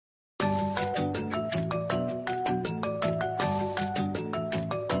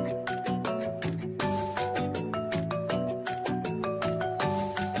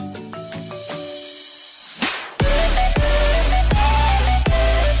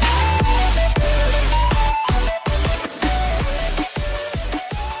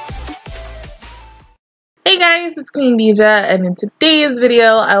it's Queendija, and in today's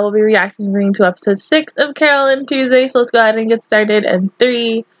video, I will be reacting to episode 6 of Carole and Tuesday. So let's go ahead and get started. And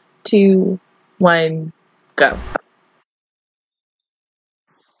 3, 2, 1, go.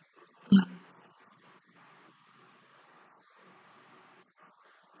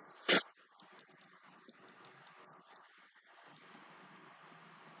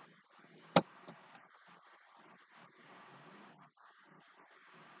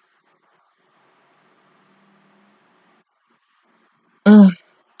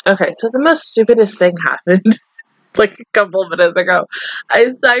 Okay, so the most stupidest thing happened like a couple minutes ago. I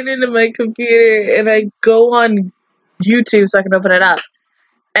signed into my computer and I go on YouTube so I can open it up.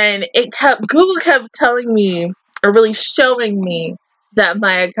 And Google kept telling me, or really showing me, that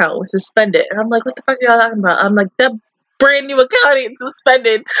my account was suspended. And I'm like, what the fuck are y'all talking about? I'm like, that brand new account ain't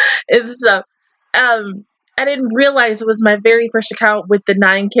suspended and stuff. I didn't realize it was my very first account with the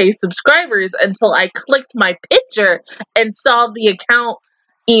 9K subscribers until I clicked my picture and saw the account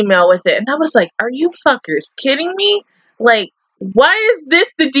email with it. And I was like, are you fuckers kidding me? Like, why is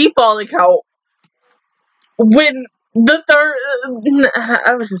this the default account when the third...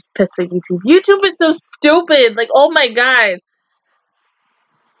 I was just pissed at YouTube. YouTube is so stupid. Like, oh my god.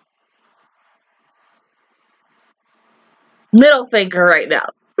 Middle finger right now.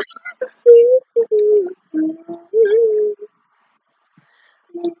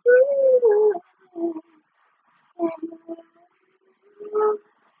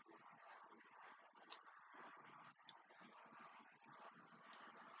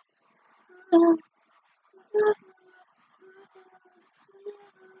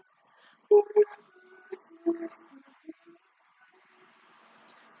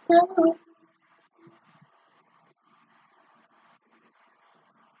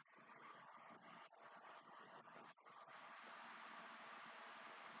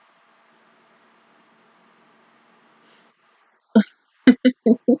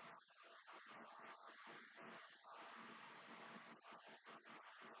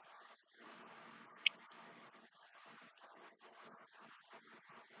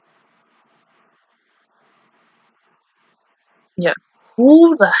 Yeah.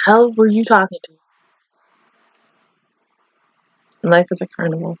 Who the hell were you talking to? Life is a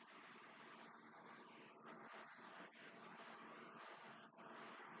carnival.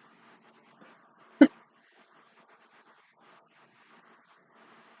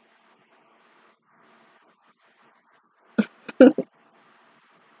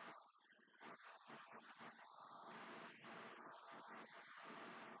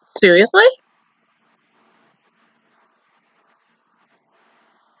 Seriously?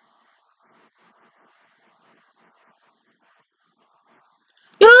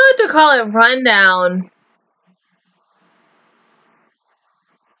 You don't have to call it rundown.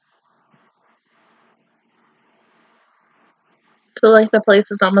 So, like, the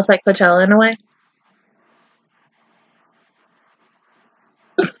place is almost like Coachella in a way?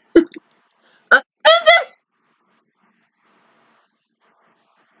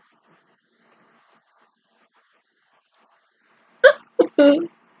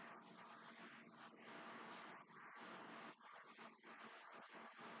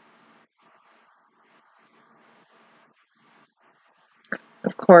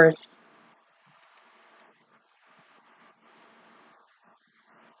 Of course.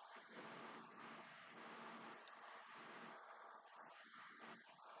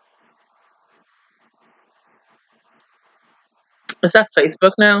 Is that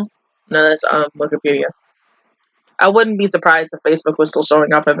Facebook now? No, that's Wikipedia. I wouldn't be surprised if Facebook was still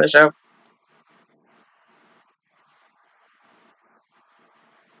showing up in the show.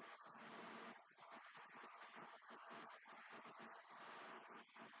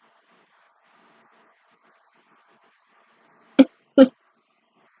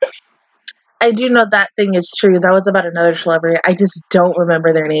 I do know that thing is true. That was about another celebrity. I just don't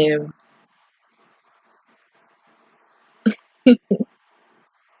remember their name.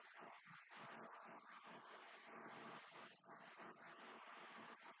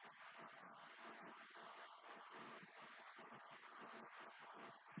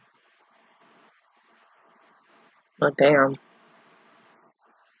 Oh, damn.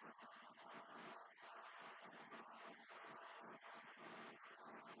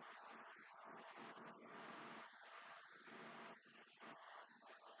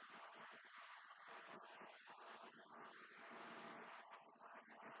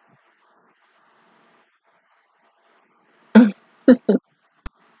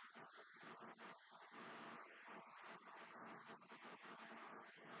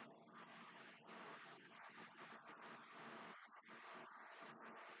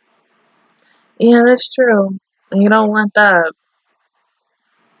 Yeah, that's true. You don't want that.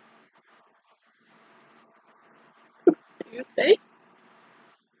 Tuesday?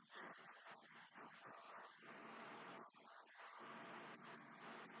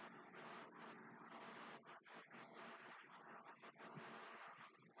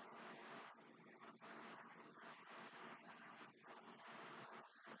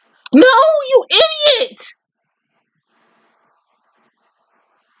 No, you idiot!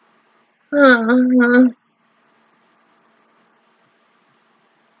 Uh-uh.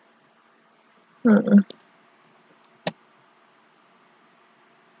 Uh-uh.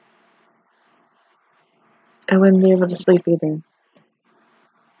 I wouldn't be able to sleep either.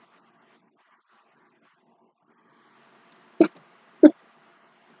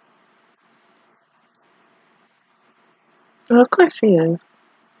 Well, of course she is.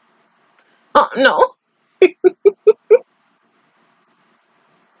 Oh, no.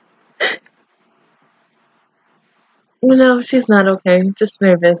 No, she's not okay. Just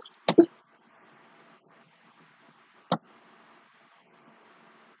nervous.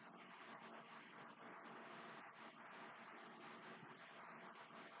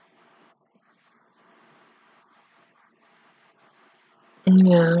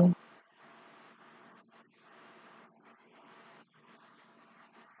 Yeah.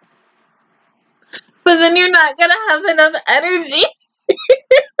 But then you're not gonna have enough energy.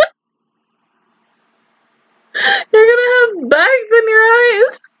 You're gonna have bags in your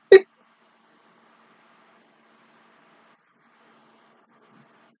eyes.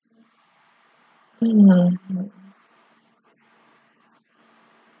 Mm.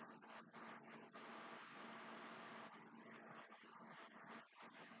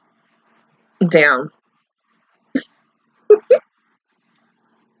 Damn.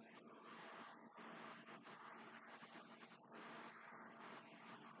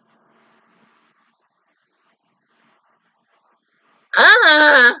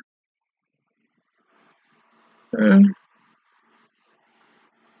 Ah. Mm.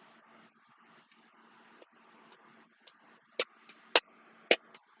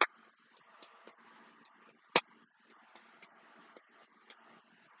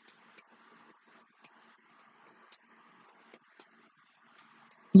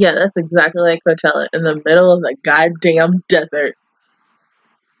 Yeah, that's exactly like Coachella in the middle of the goddamn desert.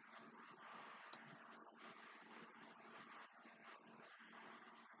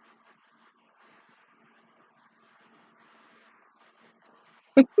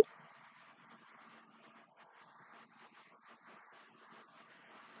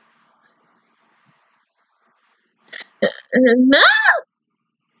 No.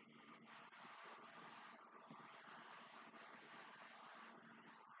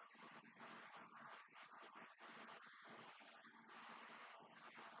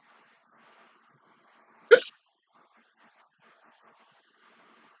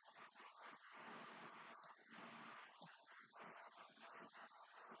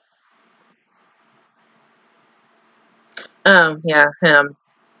 Yeah, him.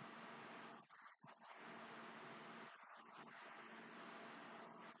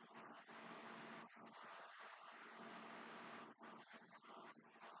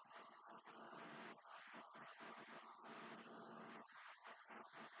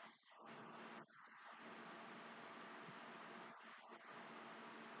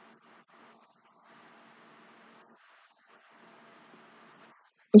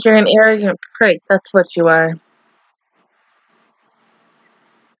 You're an arrogant prick. That's what you are.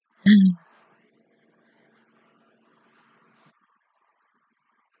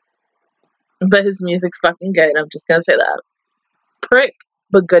 But his music's fucking good. I'm just gonna say that. Prick,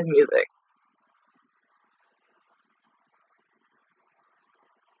 but good music.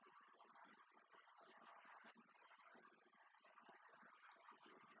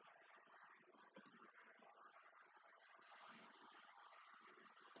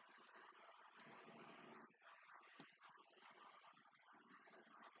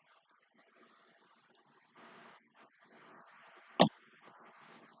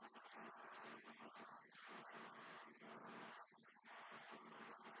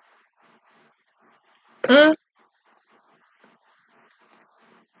 Mm,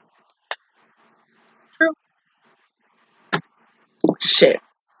 true. Shit.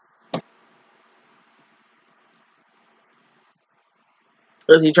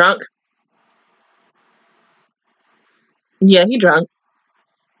 Was he drunk? Yeah, he drunk.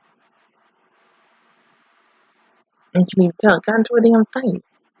 And can you tell? Got into a damn fight.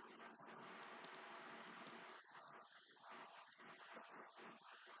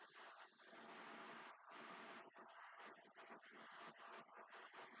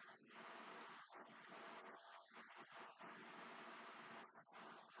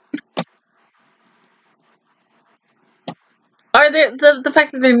 Or the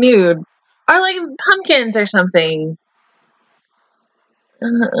fact that they're nude. Or like pumpkins or something.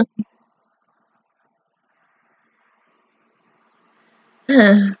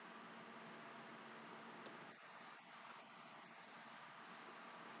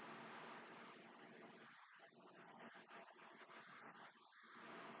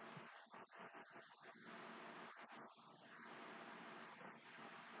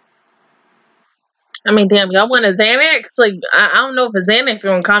 I mean, damn, y'all want a Xanax? Like, I don't know if a Xanax is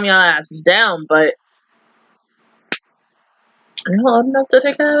gonna calm y'all asses down, but you're old enough to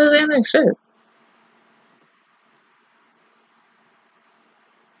take out a Xanax, shit.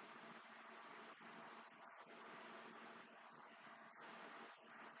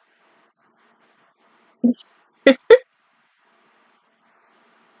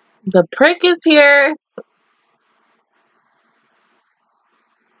 The prick is here.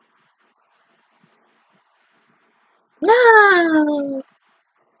 No.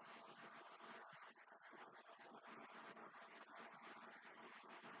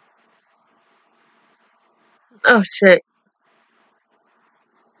 Oh shit.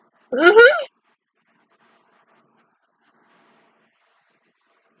 Mhm.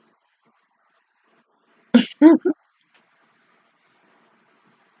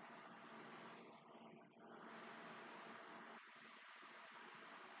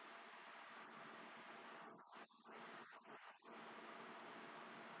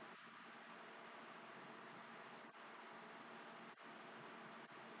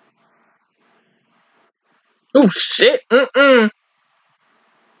 Oh shit. Mm-mm.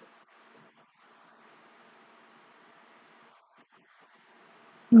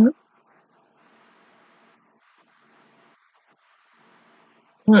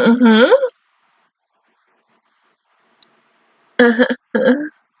 Mm-hmm.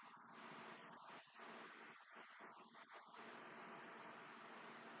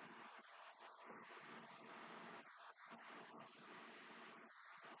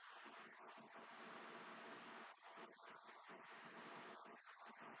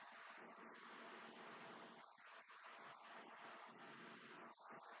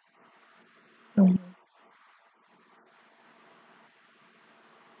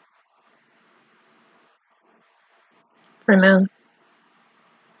 For now.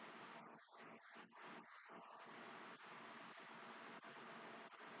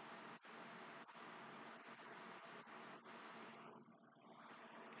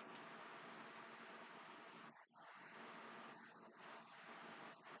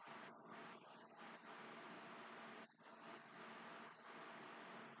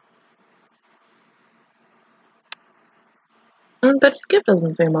 But Skip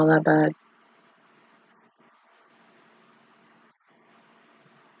doesn't seem all that bad.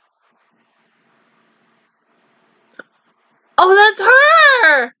 Oh, that's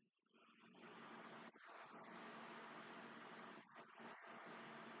her!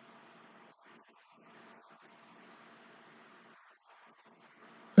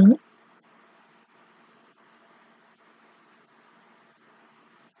 Mhm.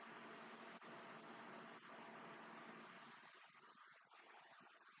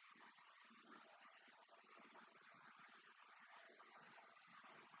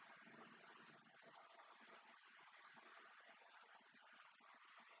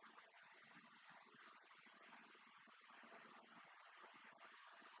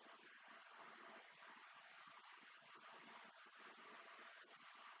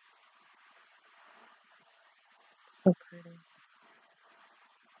 So pretty.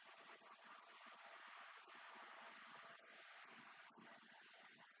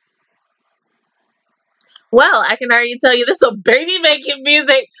 Well, I can already tell you this is a baby making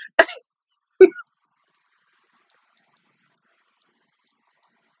music.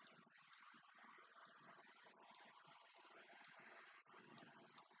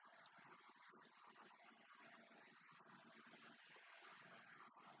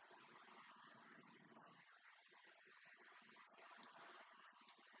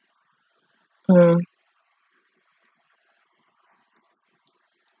 Mm.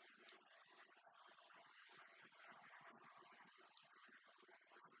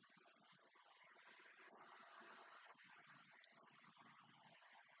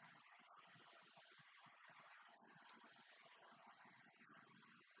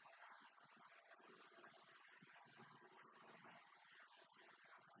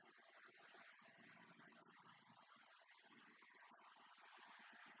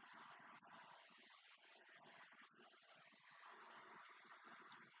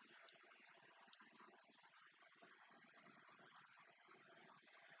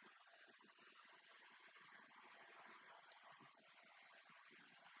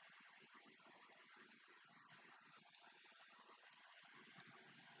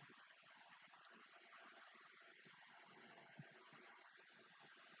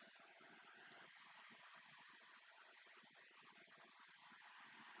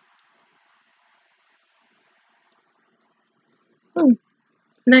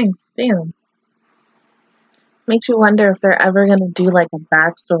 nice. Damn. Makes you wonder if they're ever gonna do like a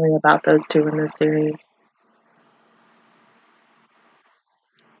backstory about those two in this series.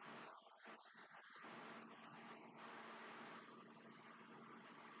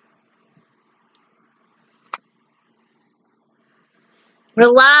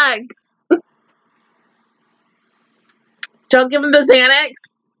 Relax. Don't give him the Xanax.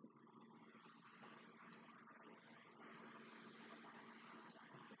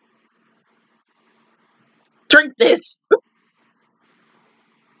 Drink this.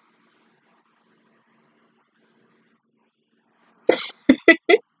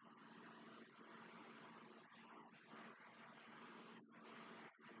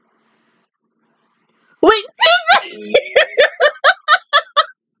 Wait,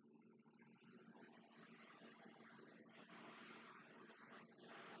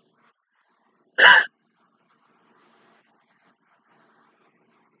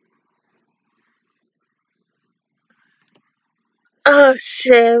 oh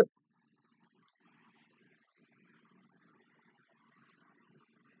shit.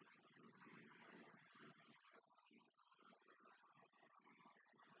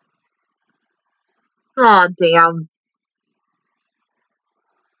 Oh damn.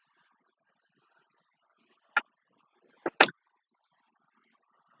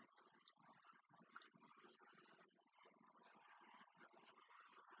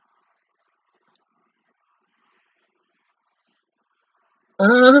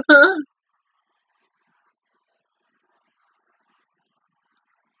 Uh-huh.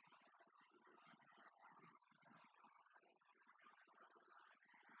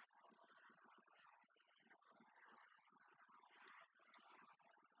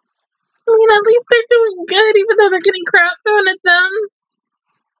 I mean, at least they're doing good, even though they're getting crap thrown at them.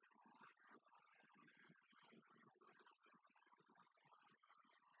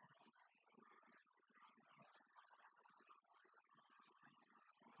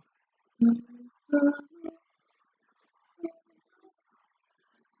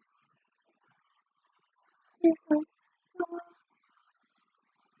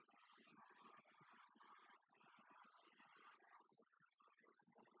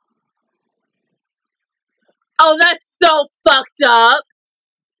 Oh, that's so fucked up.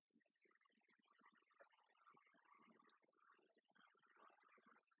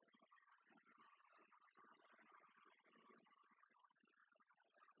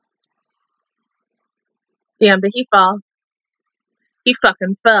 Damn, did he fall? He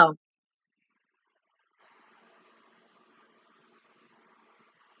fucking fell.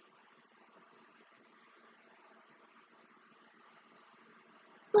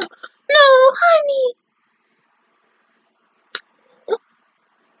 No, honey.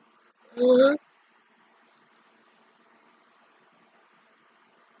 Mm-hmm.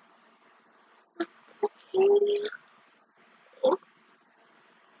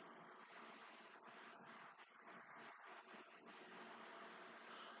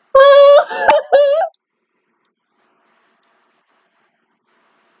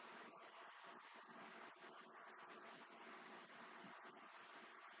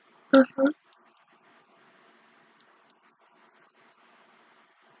 Mhm,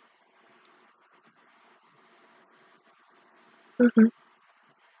 mhm,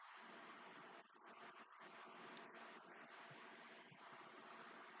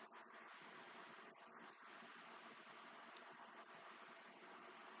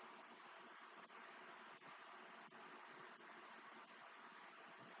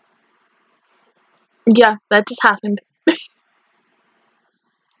 yeah, that just happened.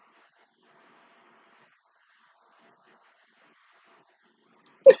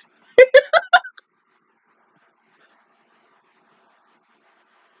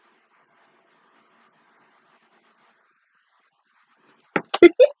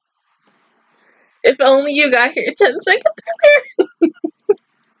 If only you got here 10 seconds earlier.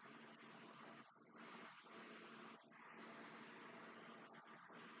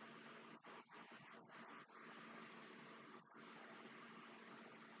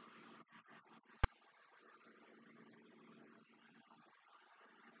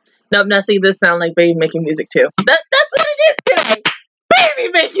 Nope, now see, this sound like baby making music too. That's what it is today.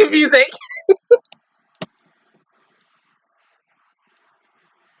 Baby making music.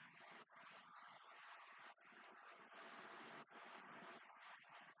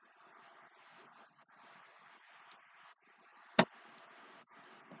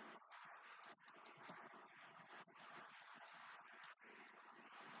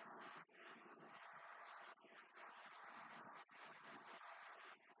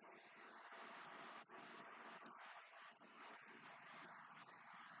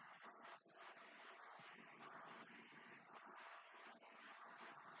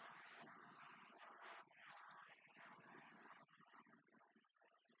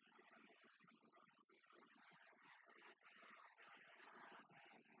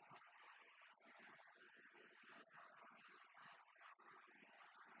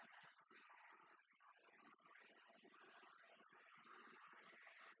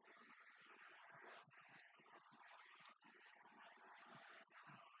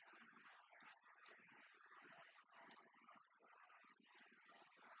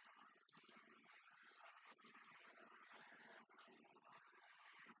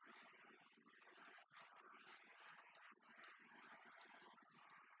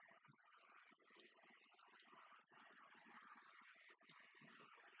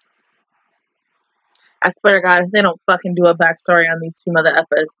 I swear to God, if they don't fucking do a backstory on these two mother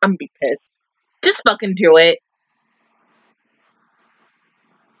effers, I'm gonna be pissed. Just fucking do it.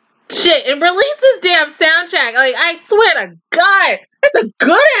 Shit, and release this damn soundtrack. Like, I swear to God, it's a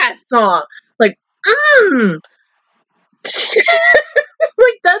good ass song. Like, like,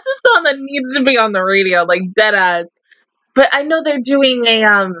 that's a song that needs to be on the radio, like, dead ass. But I know they're doing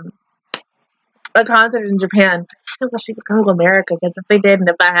a concert in Japan. I wish they would go to America, because if they did, and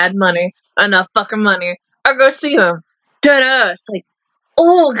if I had money, enough fucking money, I'd go see them. Dead ass. Like,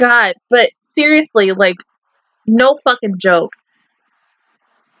 oh God. But seriously, like, no fucking joke.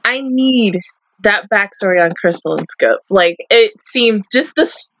 I need that backstory on Crystal and Scope. Like, it seems just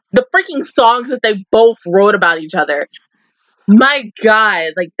the freaking songs that they both wrote about each other. My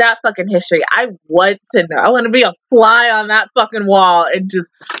God, like, that fucking history. I want to know. I want to be a fly on that fucking wall and just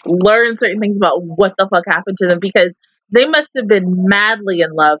learn certain things about what the fuck happened to them, because they must have been madly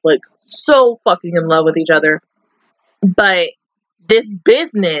in love, like, so fucking in love with each other. But this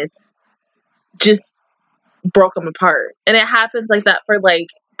business just broke them apart. And it happens like that for, like,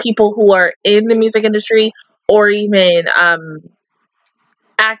 people who are in the music industry, or even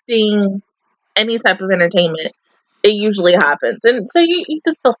acting, any type of entertainment. It usually happens. And so you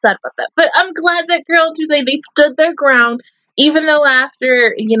just feel sad about that. But I'm glad that Carole and Chūzudei, they stood their ground, even though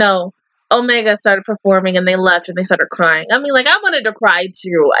after, you know, Omega started performing and they left and they started crying. I mean, like, I wanted to cry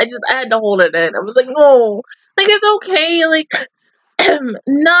too. I had to hold it in. I was like, no, like, it's okay. Like,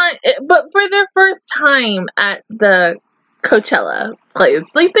 but for their first time at the Coachella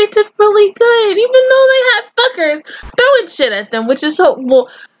place, like, they did really good, even though they had fuckers throwing shit at them, which is so, well,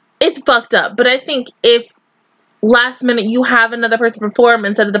 it's fucked up. But I think if last minute you have another person perform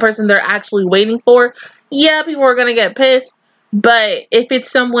instead of the person they're actually waiting for, yeah, people are gonna get pissed. But if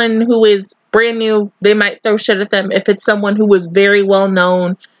it's someone who is brand new, they might throw shit at them. If it's someone who was very well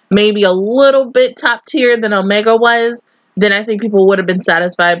known, maybe a little bit top tier than Omega was, then I think people would have been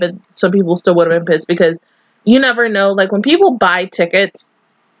satisfied, but some people still would have been pissed, because you never know. Like, when people buy tickets,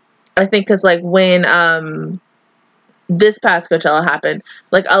 I think, because, like, when this past Coachella happened,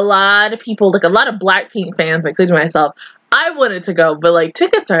 like, a lot of people, like, a lot of Blackpink fans, including myself, I wanted to go, but, like,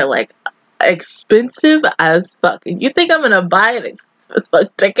 tickets are, like, expensive as fuck. And you think I'm gonna buy an expensive as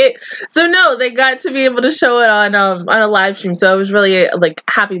fuck ticket? So no, they got to be able to show it on a live stream, so I was really, like,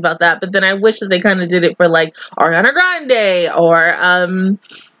 happy about that. But then I wish that they kind of did it for, like, Ariana Grande, or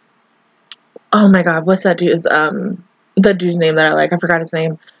oh my God, what's that dude's the dude's name that I like? I forgot his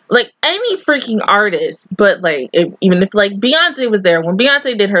name. Like, any freaking artist, but, like, even if, like, Beyonce was there when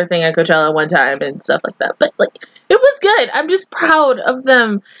Beyonce did her thing at Coachella one time and stuff like that. But, like, it was good. I'm just proud of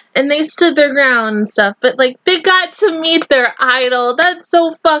them, and they stood their ground and stuff. But, like, they got to meet their idol. That's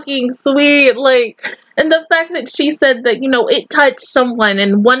so fucking sweet. Like, and the fact that she said that, you know, it touched someone,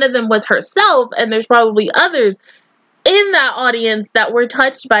 and one of them was herself, and there's probably others in that audience that were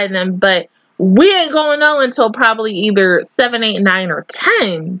touched by them, but we ain't gonna know until probably either 7, 8, 9, or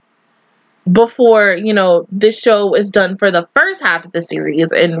 10 before, you know, this show is done for the first half of the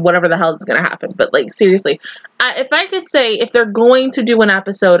series and whatever the hell is gonna happen. But, like, seriously, if I could say, if they're going to do an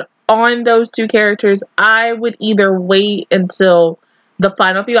episode on those two characters, I would either wait until the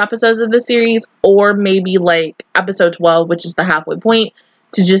final few episodes of the series, or maybe, like, episode 12, which is the halfway point,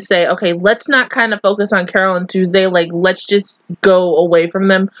 to just say, okay, let's not kind of focus on Carole and Chūzudei, like, let's just go away from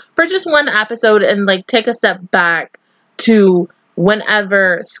them for just one episode and, like, take a step back to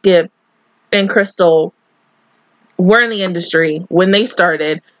whenever Skip and Crystal were in the industry, when they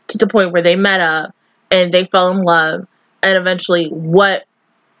started, to the point where they met up and they fell in love, and eventually what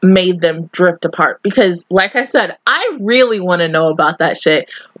made them drift apart. Because, like I said, I really want to know about that shit.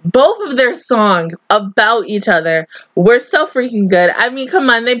 Both of their songs about each other were so freaking good. I mean, come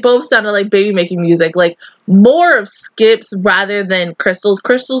on, they both sounded like baby making music. Like, more of Skip's rather than Crystal's.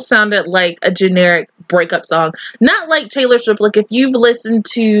 Crystal's sounded like a generic breakup song. Not like Taylor Swift. Like, if you've listened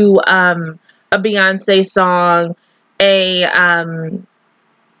to a Beyonce song, a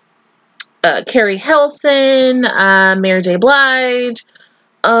Carrie Hilson, Mary J. Blige,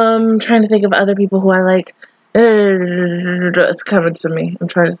 trying to think of other people who I like. It's coming to me. I'm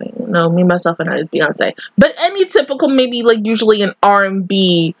trying to think. No, Me, Myself, and I is Beyonce. But any typical, maybe, like, usually an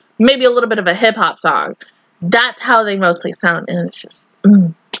R&B, maybe a little bit of a hip-hop song. That's how they mostly sound. And it's just,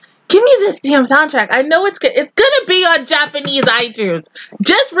 give me this damn soundtrack. I know it's good. It's gonna be on Japanese iTunes.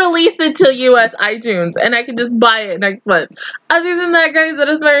 Just release it to US iTunes, and I can just buy it next month. Other than that, guys, that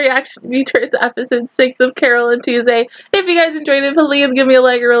is my reaction to episode 6 of Carole and Chūzudei. If you guys enjoyed it, please give me a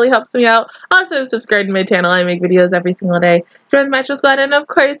like. It really helps me out. Also, subscribe to my channel. I make videos every single day. Join the Metro Squad, and of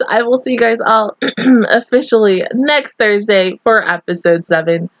course, I will see you guys all officially next Thursday for episode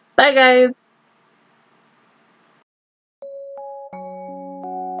 7. Bye, guys.